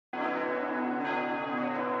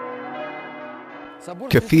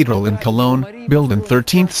Cathedral in Cologne, built in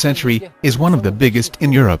 13th century, is one of the biggest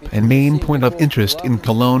in Europe and main point of interest in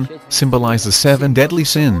Cologne, symbolizes 7 deadly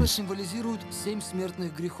sins: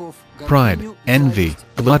 pride, envy,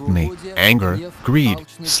 gluttony, anger, greed,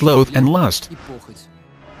 sloth and lust.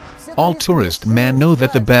 All tourist men know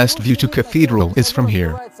that the best view to cathedral is from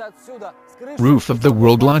here. Roof of the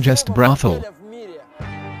world's largest brothel.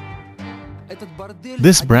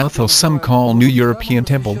 This brothel some call New European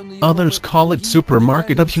Temple, others call it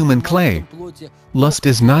supermarket of human clay. Lust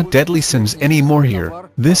is not deadly sins anymore here,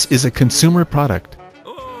 this is a consumer product.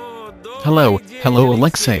 Hello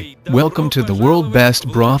Alexei, welcome to the world best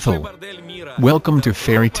brothel. Welcome to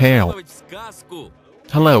fairy tale.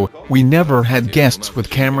 Hello, we never had guests with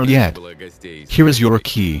camera yet. Here is your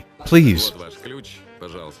key, please.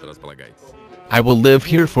 I will live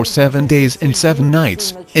here for 7 days and 7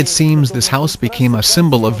 nights. It seems this house became a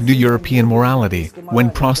symbol of New European morality, when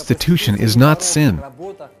prostitution is not sin.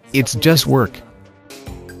 It's just work.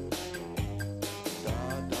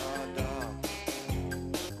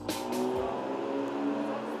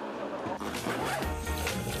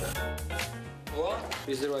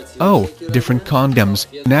 Oh, different condoms,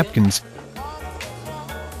 napkins.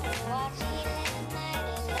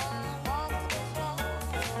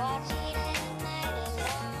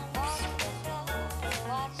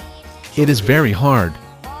 It is very hard.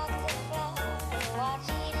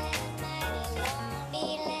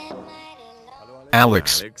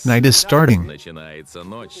 Alex, night is starting.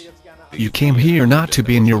 You came here not to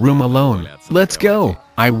be in your room alone. Let's go.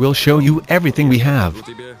 I will show you everything we have.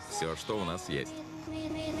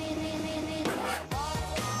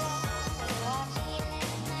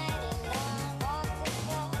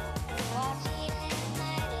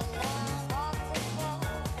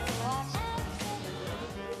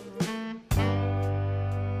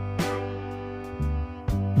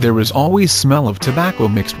 There is always smell of tobacco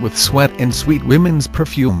mixed with sweat and sweet women's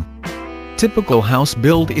perfume. Typical house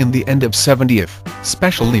built in the end of 70th,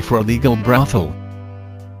 specially for a legal brothel.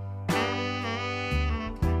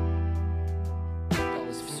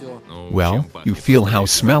 Well, you feel how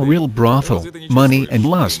smell real brothel, money and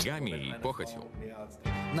lust.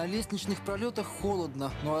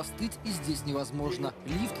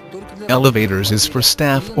 Elevators is for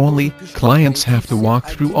staff only, clients have to walk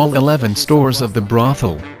through all 11 stores of the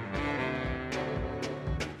brothel.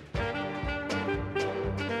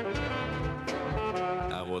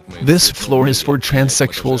 This floor is for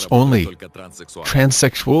transsexuals only.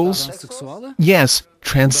 Transsexuals? Yes,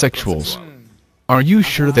 transsexuals. Are you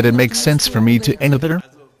sure that it makes sense for me to enter?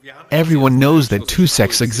 Everyone knows that 2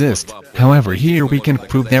 sexes exist, however here we can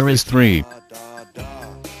prove there is 3.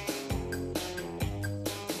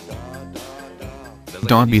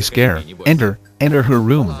 Don't be scared, enter her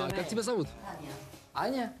room.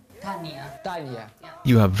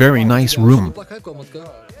 You have very nice room.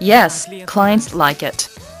 Yes, clients like it.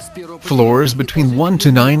 Floors between 1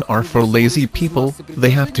 to 9 are for lazy people, they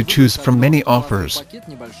have to choose from many offers.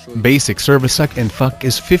 Basic service suck and fuck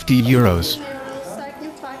is 50 euros.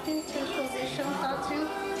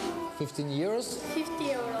 15 euros? 50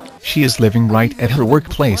 euros. She is living right at her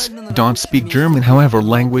workplace, don't speak German, however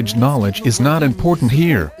language knowledge is not important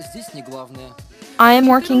here. I am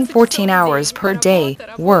working 14 hours per day,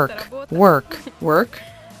 work.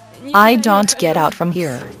 I don't get out from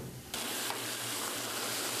here.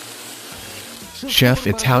 Chef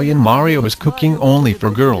Italian Mario is cooking only for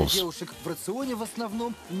girls.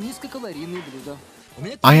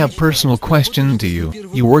 I have personal question to you.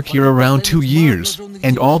 You work here around 2 years,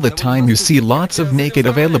 and all the time you see lots of naked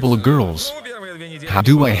available girls. How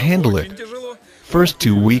do I handle it? First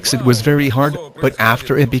 2 weeks it was very hard, but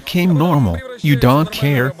after it became normal. You don't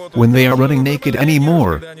care when they are running naked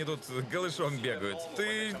anymore.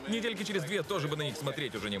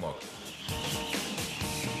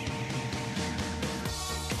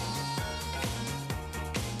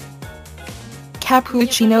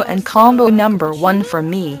 Cappuccino and combo number 1 for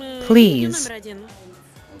me, please.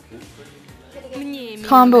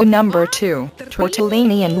 Combo number 2,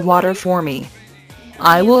 tortellini and water for me.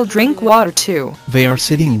 I will drink water too. They are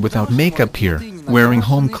sitting without makeup here, wearing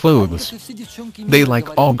home clothes. They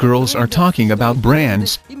like all girls are talking about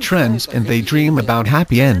brands, trends and they dream about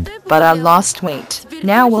happy end. But I lost weight.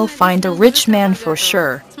 Now we'll find a rich man for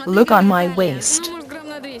sure. Look on my waist.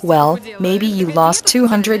 Well, maybe you lost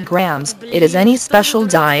 200 grams. It is any special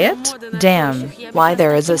diet? Damn, why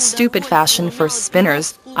there is a stupid fashion for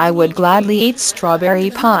spinners. I would gladly eat strawberry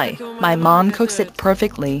pie. My mom cooks it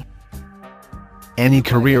perfectly. Any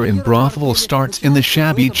career in brothel starts in the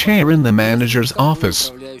shabby chair in the manager's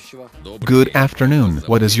office. Good afternoon.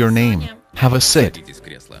 What is your name? Have a sit.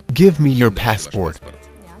 Give me your passport.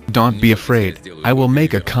 Don't be afraid, I will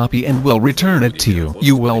make a copy and will return it to you.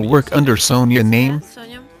 You will work under Sonia name?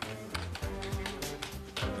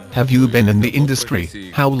 Have you been in the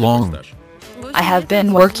industry? How long? I have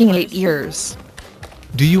been working 8 years.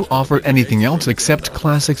 Do you offer anything else except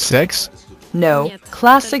classic sex? No,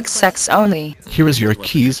 classic sex only. Here is your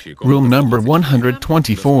keys, room number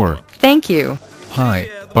 124. Thank you. Hi,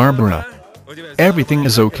 Barbara. Everything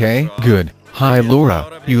is okay? Good. Hi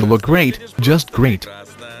Laura, you look great, just great.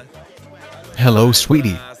 Hello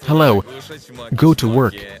sweetie, hello. Go to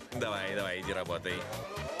work.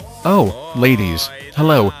 Oh, ladies,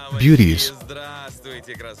 hello, beauties.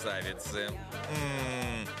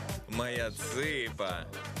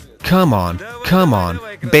 Come on,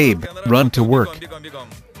 babe, run to work.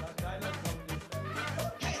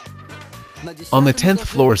 On the 10th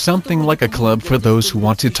floor, something like a club for those who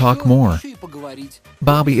want to talk more.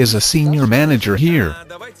 Bobby is a senior manager here.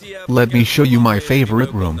 Let me show you my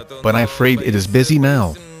favorite room, but I'm afraid it is busy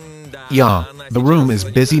now. Yeah, the room is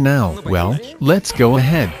busy now. Well, let's go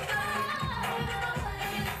ahead.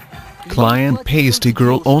 Client pays to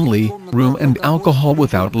girl only, room and alcohol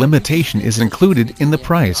without limitation is included in the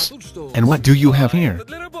price. And what do you have here?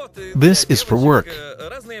 This is for work.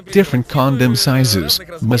 Different condom sizes,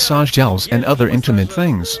 massage gels and other intimate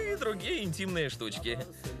things.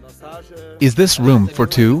 Is this room for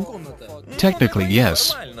two? Technically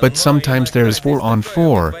yes, but sometimes there is 4 on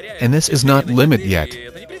 4, and this is not limit yet.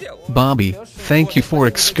 Bobby, thank you for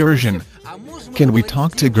excursion. Can we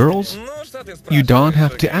talk to girls? You don't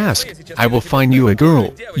have to ask, I will find you a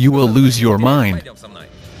girl, you will lose your mind.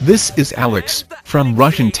 This is Alex, from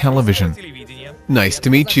Russian television. Nice to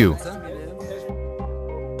meet you.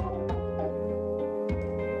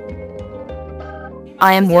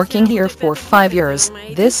 I am working here for 5 years.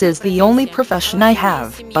 This is the only profession I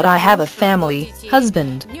have, but I have a family,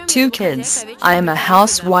 husband, 2 kids. I am a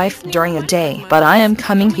housewife during a day, but I am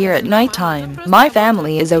coming here at night time. My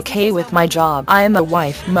family is okay with my job. I am a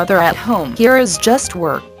wife, mother at home. Here is just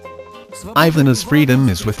work. Ivana's freedom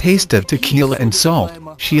is with taste of tequila and salt.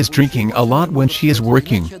 She is drinking a lot when she is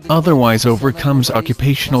working, otherwise overcomes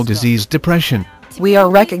occupational disease depression. We are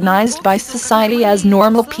recognized by society as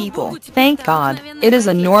normal people. Thank God, it is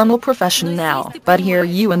a normal profession now. But here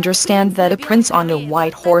you understand that a prince on a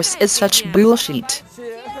white horse is such bullshit.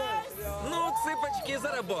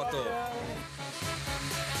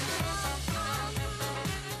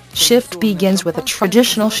 Shift begins with a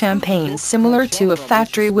traditional champagne similar to a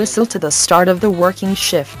factory whistle to the start of the working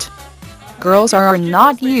shift. Girls are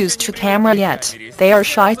not used to camera yet. They are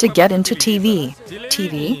shy to get into TV.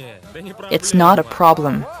 TV? It's not a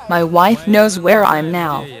problem. My wife knows where I'm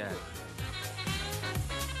now.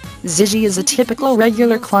 Ziggy is a typical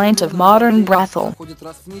regular client of modern brothel.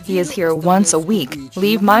 He is here once a week,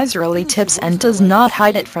 leave miserly tips and does not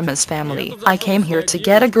hide it from his family. I came here to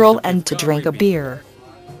get a girl and to drink a beer.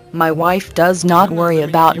 My wife does not worry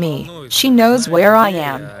about me. She knows where I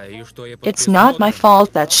am. It's not my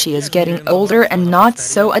fault that she is getting older and not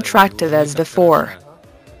so attractive as before.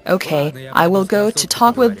 Okay, I will go to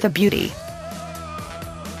talk with the beauty.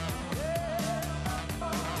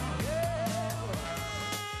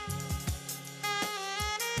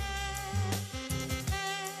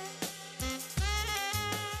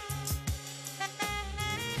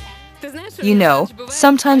 You know,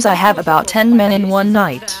 sometimes I have about 10 men in one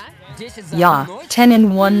night. Yeah, 10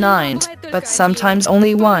 in one night, but sometimes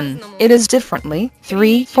only 1. It is differently,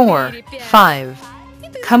 3, 4, 5.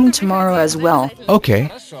 Come tomorrow as well. Okay.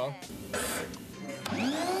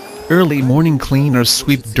 Early morning cleaners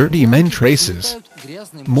sweep dirty men traces.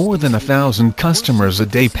 More than 1,000 customers a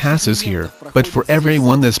day passes here, but for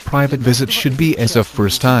everyone this private visit should be as a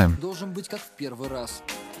first time.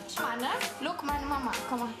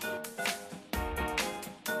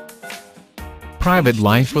 Private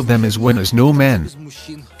life for them is when there's no men.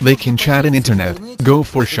 They can chat on internet, go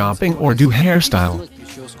for shopping or do hairstyle.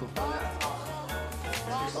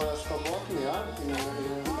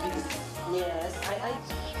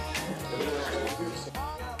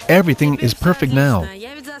 Everything is perfect now.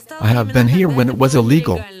 I have been here when it was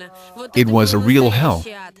illegal. It was a real hell.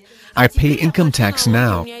 I pay income tax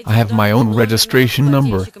now, I have my own registration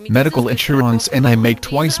number, medical insurance and I make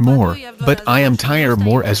twice more, but I am tired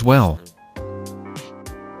more as well.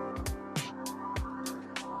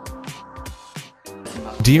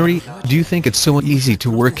 Dearie, do you think it's so easy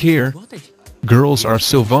to work here? Girls are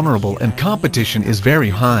so vulnerable and competition is very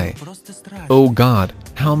high. Oh God,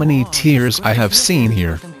 how many tears I have seen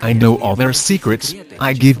here. I know all their secrets,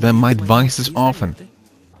 I give them my advices often.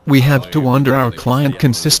 We have to wonder our client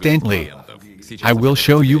consistently. I will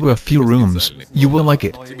show you a few rooms, you will like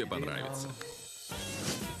it.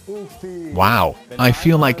 Wow, I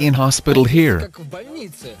feel like in hospital here. Как в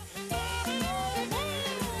больнице.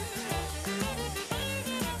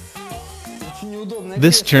 Очень неудобно.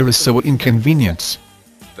 This chair is so inconvenient.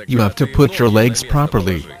 You have to put your legs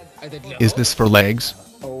properly. Is this for legs?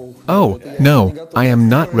 Oh, no, I am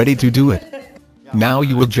not ready to do it. Now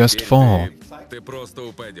you will just fall.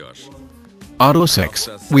 Auto sex,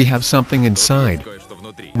 we have something inside.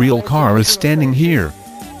 Real car is standing here.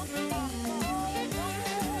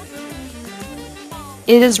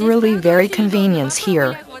 It is really very convenient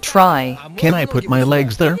here. Try. Can I put my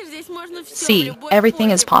legs there? See,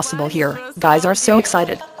 everything is possible here. Guys are so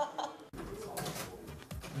excited.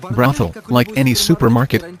 Brothel, like any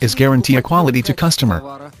supermarket, is guarantee a quality to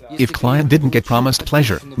customer. If client didn't get promised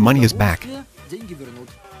pleasure, money is back.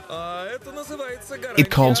 It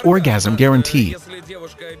calls orgasm guarantee.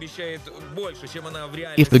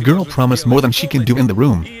 If the girl promised more than she can do in the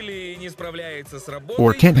room,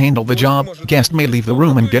 or can't handle the job, guest may leave the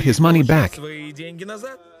room and get his money back.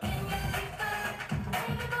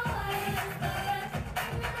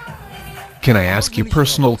 Can I ask you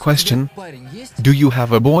personal question? Do you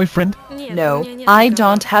have a boyfriend? No, I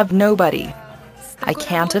don't have nobody. I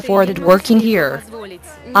can't afford it working here.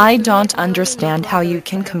 I don't understand how you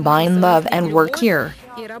can combine love and work here.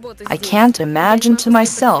 I can't imagine to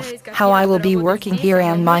myself how I will be working here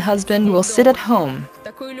and my husband will sit at home.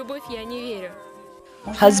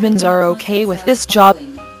 Husbands are okay with this job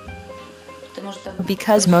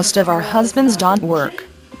because most of our husbands don't work.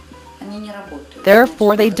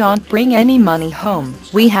 Therefore they don't bring any money home.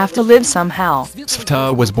 We have to live somehow.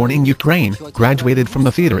 Sveta was born in Ukraine, graduated from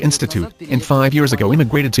the Theater Institute, and 5 years ago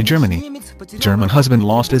immigrated to Germany. German husband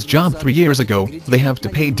lost his job 3 years ago, they have to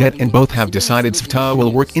pay debt and both have decided Sveta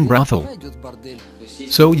will work in brothel.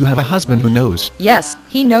 So you have a husband who knows. Yes,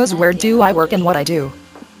 he knows where do I work and what I do.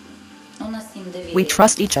 We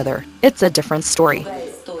trust each other. It's a different story.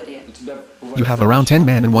 You have around 10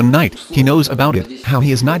 men in one night, he knows about it, how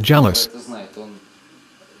he is not jealous.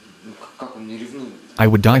 I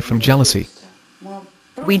would die from jealousy.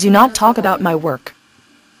 We do not talk about my work.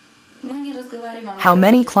 How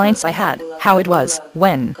many clients I had, how it was,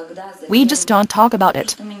 when. We just don't talk about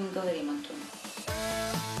it.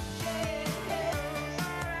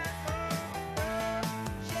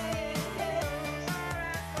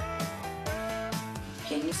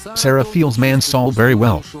 Sarah feels man's soul very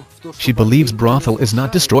well. She believes brothel is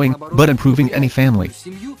not destroying, but improving any family.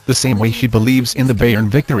 The same way she believes in the Bayern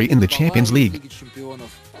victory in the Champions League.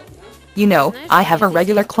 You know, I have a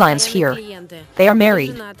regular clients here. They are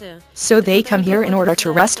married. So they come here in order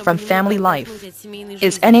to rest from family life.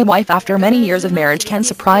 Is any wife after many years of marriage can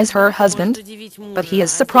surprise her husband? But he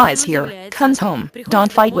is surprised here, comes home,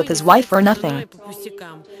 don't fight with his wife or nothing.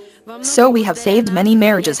 So we have saved many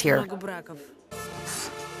marriages here.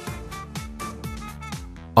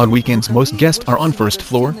 On weekends most guests are on first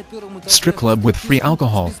floor. Strip club with free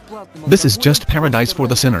alcohol. This is just paradise for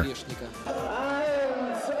the sinner.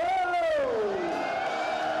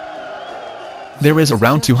 There is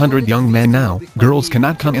around 200 young men now, girls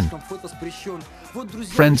cannot come in.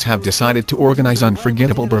 Friends have decided to organize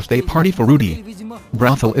unforgettable birthday party for Rudy.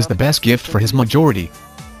 Brothel is the best gift for his majority.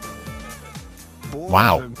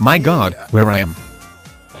 Wow, my God, where I am.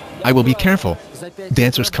 I will be careful.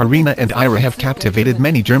 Dancers Karina and Ira have captivated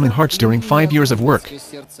many German hearts during 5 years of work.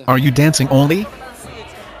 Are you dancing only?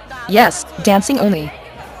 Yes, dancing only.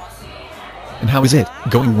 And how is it,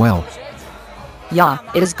 going well? Yeah,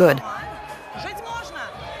 it is good.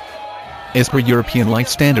 As per European life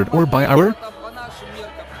standard or by our?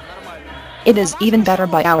 It is even better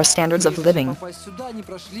by our standards of living.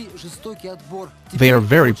 They are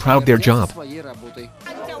very proud their job.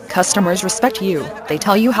 Customers respect you. They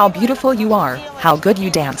tell you how beautiful you are, how good you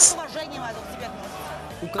dance.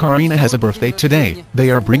 Karina has a birthday today. They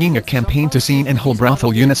are bringing a campaign to scene and whole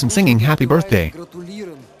brothel unison singing happy birthday.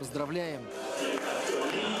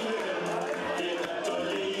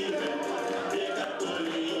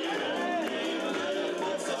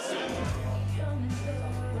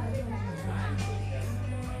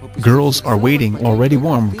 Girls are waiting already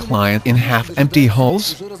warm client in half-empty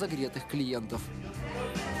halls.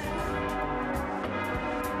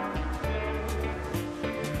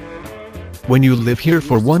 When you live here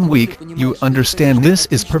for 1 week, you understand this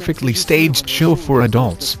is perfectly staged show for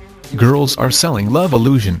adults. Girls are selling love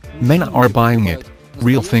illusion, men are buying it.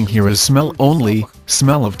 Real thing here is smell only,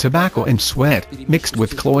 smell of tobacco and sweat, mixed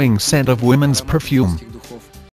with cloying scent of women's perfume.